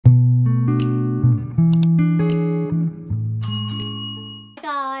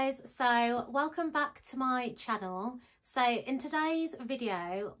So welcome back to my channel. So in today's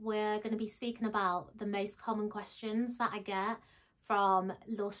video we're going to be speaking about the most common questions that I get from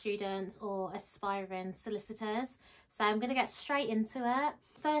law students or aspiring solicitors. So I'm going to get straight into it.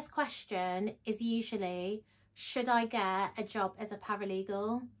 First question is usually, should I get a job as a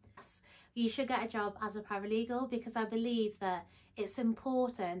paralegal? Yes, you should get a job as a paralegal because I believe that it's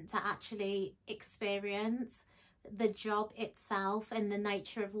important to actually experience the job itself and the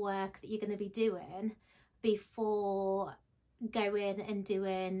nature of work that you're going to be doing before going and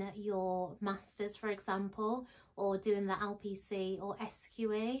doing your masters, for example, or doing the LPC or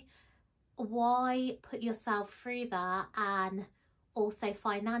SQE. Why put yourself through that, and also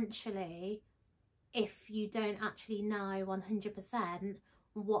financially, if you don't actually know 100%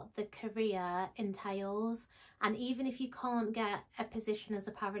 what the career entails? And even if you can't get a position as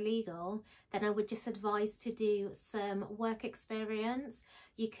a paralegal, then I would just advise to do some work experience.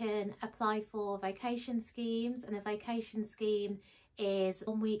 You can apply for vacation schemes, and a vacation scheme is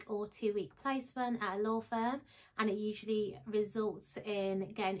 1 week or 2 week placement at a law firm, and it usually results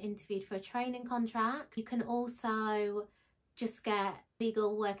in getting interviewed for a training contract. You can also just get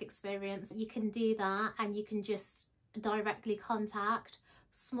legal work experience. You can do that and you can just directly contact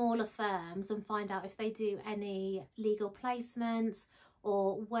smaller firms and find out if they do any legal placements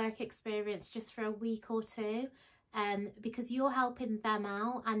or work experience just for a week or two, because you're helping them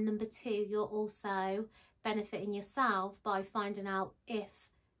out, and number two, you're also benefiting yourself by finding out if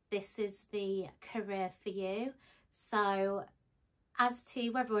this is the career for you. So as to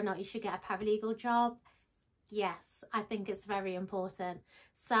whether or not you should get a paralegal job, yes, I think it's very important.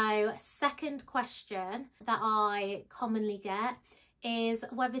 So second question that I commonly get is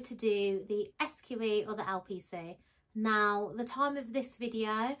whether to do the SQE or the LPC. Now, the time of this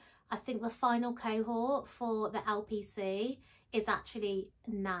video, I think the final cohort for the LPC is actually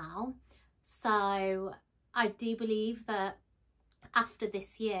now. So I do believe that after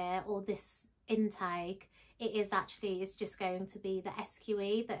this year or this intake, it's just going to be the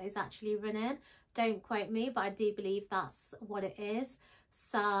SQE that is actually running. Don't quote me, but I do believe that's what it is.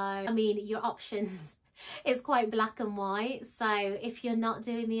 So, I mean, your options is quite black and white. So if you're not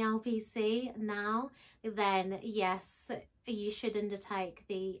doing the LPC now, then yes, you should undertake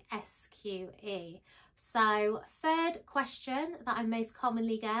the SQE. So third question that I most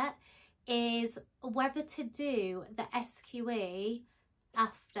commonly get is whether to do the SQE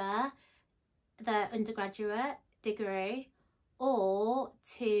after the undergraduate degree or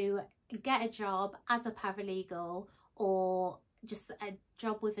to get a job as a paralegal or just a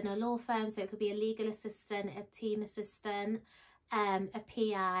job within a law firm. So it could be a legal assistant, a team assistant, a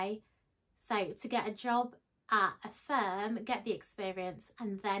PA. So to get a job at a firm, get the experience,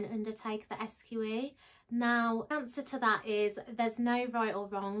 and then undertake the SQE. Now, the answer to that is there's no right or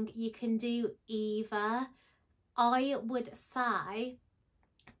wrong. You can do either. I would say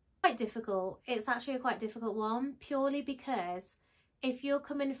quite difficult. It's actually a quite difficult one, purely because if you're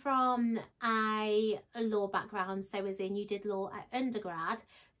coming from a law background, so as in you did law at undergrad,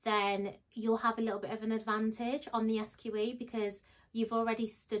 then you'll have a little bit of an advantage on the SQE because you've already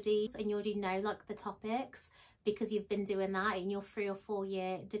studied and you already know like the topics because you've been doing that in your 3 or 4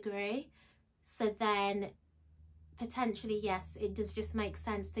 year degree. So then potentially, yes, it does just make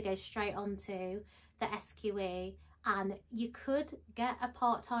sense to go straight onto the SQE, and you could get a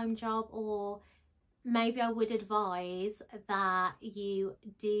part-time job, or maybe I would advise that you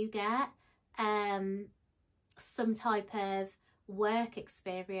do get some type of work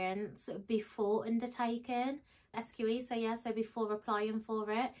experience before undertaking SQE. So yeah, so before applying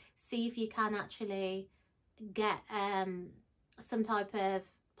for it, see if you can actually get some type of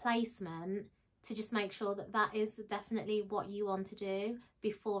placement to just make sure that that is definitely what you want to do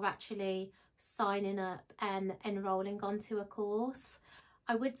before actually signing up and enrolling onto a course.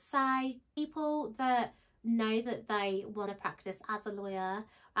 I would say people that know that they want to practice as a lawyer,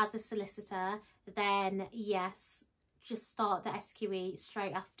 as a solicitor, then yes, just start the SQE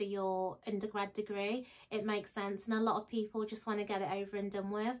straight after your undergrad degree. It makes sense, and a lot of people just want to get it over and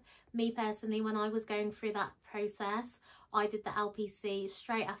done with. Me personally, when I was going through that process, I did the LPC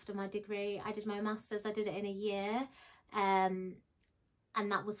straight after my degree. I did my masters, I did it in a year, and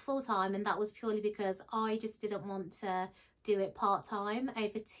that was full-time, and that was purely because I just didn't want to do it part-time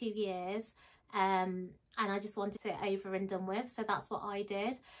over 2 years, and I just wanted it over and done with, so that's what I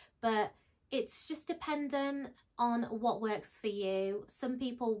did. But it's just dependent on what works for you. Some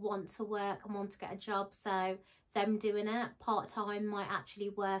people want to work and want to get a job, so them doing it part-time might actually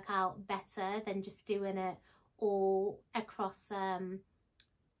work out better than just doing it all across a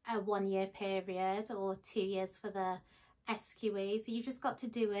 1 year period or 2 years for the SQE. So you've just got to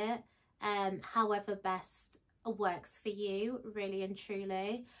do it however best works for you, really and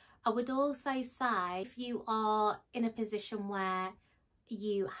truly. I would also say, if you are in a position where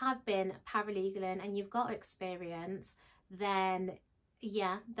you have been paralegaling and you've got experience, then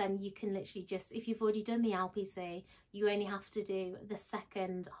yeah, then you can literally just, if you've already done the LPC, you only have to do the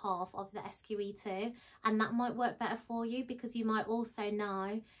second half of the SQE2, and that might work better for you because you might also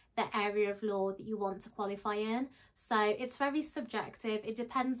know the area of law that you want to qualify in. So it's very subjective, it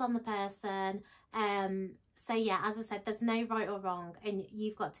depends on the person. So yeah, as I said, there's no right or wrong, and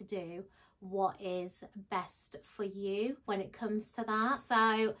you've got to do what is best for you when it comes to that.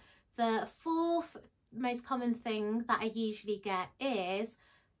 So the fourth most common thing that I usually get is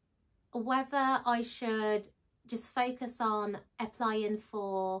whether I should just focus on applying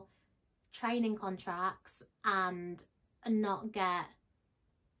for training contracts and not get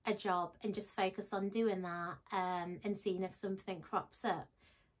a job and just focus on doing that, and seeing if something crops up.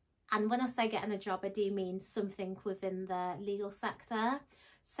 And when I say getting a job, I do mean something within the legal sector.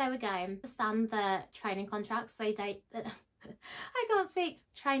 So again, understand that training contracts, I can't speak.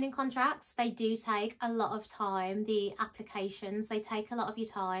 Training contracts, they do take a lot of time. The applications, they take a lot of your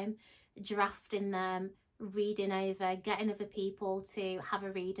time drafting them, reading over, getting other people to have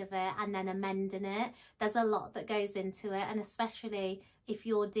a read of it and then amending it. There's a lot that goes into it, and especially if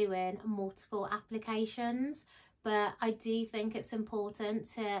you're doing multiple applications. But I do think it's important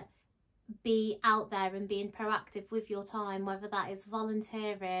to be out there and being proactive with your time, whether that is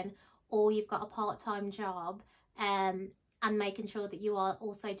volunteering or you've got a part-time job, and making sure that you are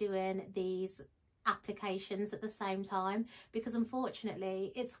also doing these applications at the same time, because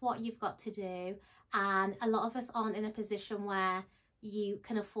unfortunately it's what you've got to do, and a lot of us aren't in a position where you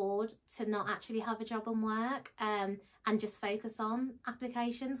can afford to not actually have a job and work, and just focus on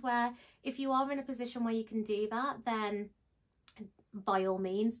applications. Where if you are in a position where you can do that, then by all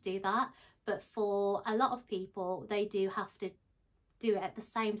means do that. But for a lot of people, they do have to do it at the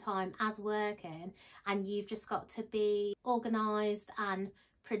same time as working, and you've just got to be organised and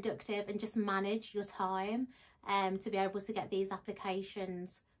productive and just manage your time to be able to get these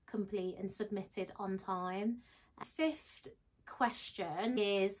applications complete and submitted on time. Fifth question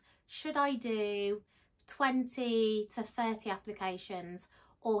is, should I do 20 to 30 applications,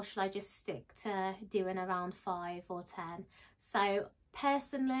 or should I just stick to doing around 5 or 10? So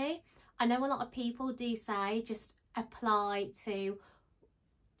personally, I know a lot of people do say just apply to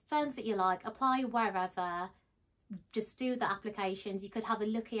firms that you like, apply wherever, just do the applications. You could have a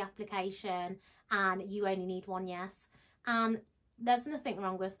lucky application and you only need one yes, and there's nothing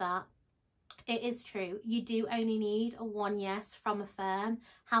wrong with that. It is true, you do only need a one yes from a firm.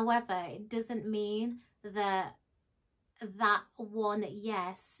 However, it doesn't mean that that one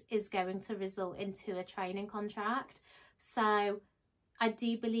yes is going to result into a training contract. So I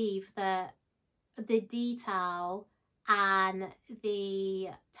do believe that the detail and the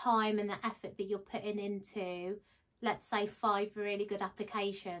time and the effort that you're putting into, let's say 5 really good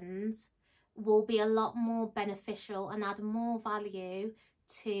applications, will be a lot more beneficial and add more value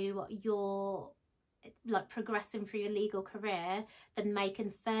to your progressing through your legal career than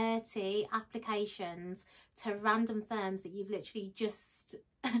making 30 applications to random firms that you've literally just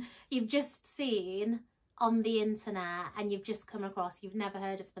you've just seen on the internet and you've just come across, you've never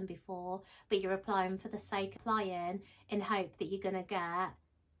heard of them before, but you're applying for the sake of applying in hope that you're going to get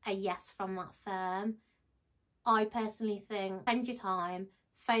a yes from that firm. I personally think spend your time,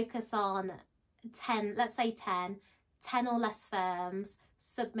 focus on 10, let's say 10 or less firms,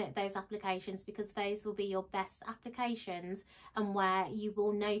 submit those applications, because those will be your best applications and where you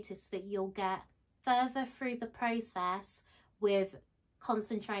will notice that you'll get further through the process with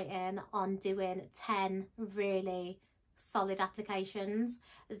concentrating on doing 10 really solid applications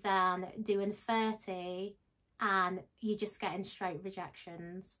than doing 30 and you're just getting straight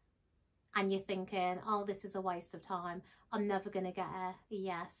rejections and you're thinking, oh, this is a waste of time, I'm never going to get a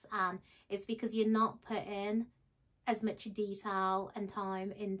yes. And it's because you're not putting as much detail and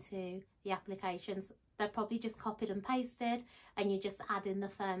time into the applications. They're probably just copied and pasted and you're just adding the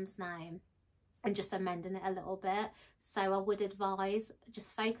firm's name and just amending it a little bit. So I would advise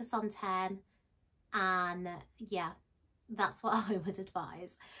just focus on 10, and yeah, that's what I would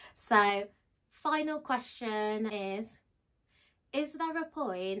advise. So final question is there a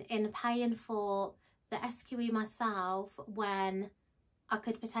point in paying for the SQE myself when I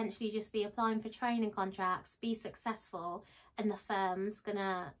could potentially just be applying for training contracts, be successful, and the firm's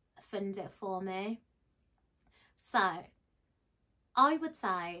gonna fund it for me? So I would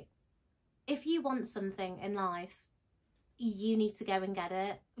say, if you want something in life, you need to go and get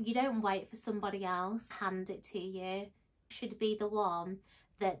it. You don't wait for somebody else to hand it to you. You should be the one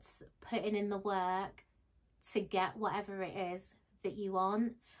that's putting in the work to get whatever it is that you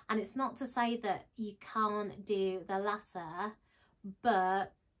want. And it's not to say that you can't do the latter,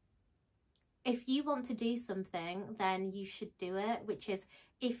 but if you want to do something, then you should do it, which is,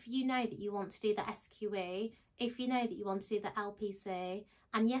 if you know that you want to do the SQE, if you know that you want to do the LPC,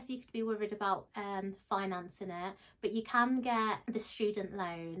 and yes, you could be worried about financing it, but you can get the student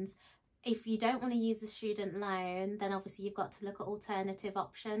loans. If you don't want to use the student loan, then obviously you've got to look at alternative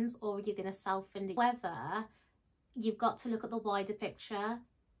options, or you're going to self-fund it. However, you've got to look at the wider picture.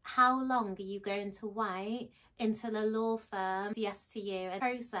 How long are you going to wait until a law firm yes to you? A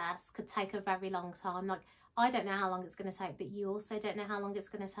process could take a very long time. Like, I don't know how long it's going to take, but you also don't know how long it's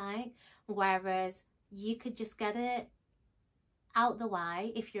going to take. Whereas you could just get it out the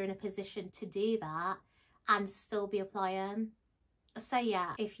way if you're in a position to do that and still be applying. So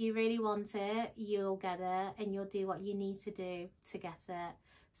yeah, if you really want it, you'll get it, and you'll do what you need to do to get it.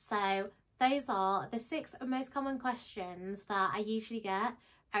 So those are the 6 most common questions that I usually get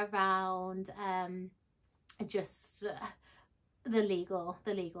around just the legal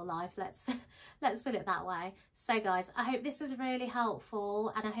life, let's put it that way. So guys, I hope this was really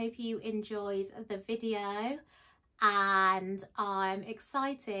helpful, and I hope you enjoyed the video, and I'm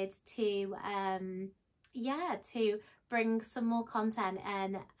excited to to bring some more content,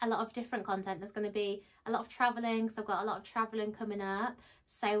 and a lot of different content. There's going to be a lot of traveling, because I've got a lot of traveling coming up.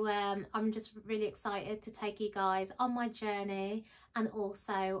 So I'm just really excited to take you guys on my journey and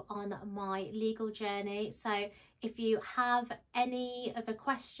also on my legal journey. So if you have any other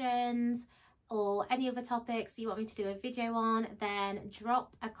questions or any other topics you want me to do a video on, then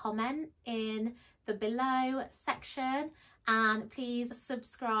drop a comment in the below section, and please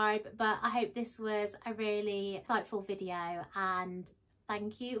subscribe. But I hope this was a really insightful video, and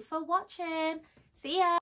thank you for watching. See ya.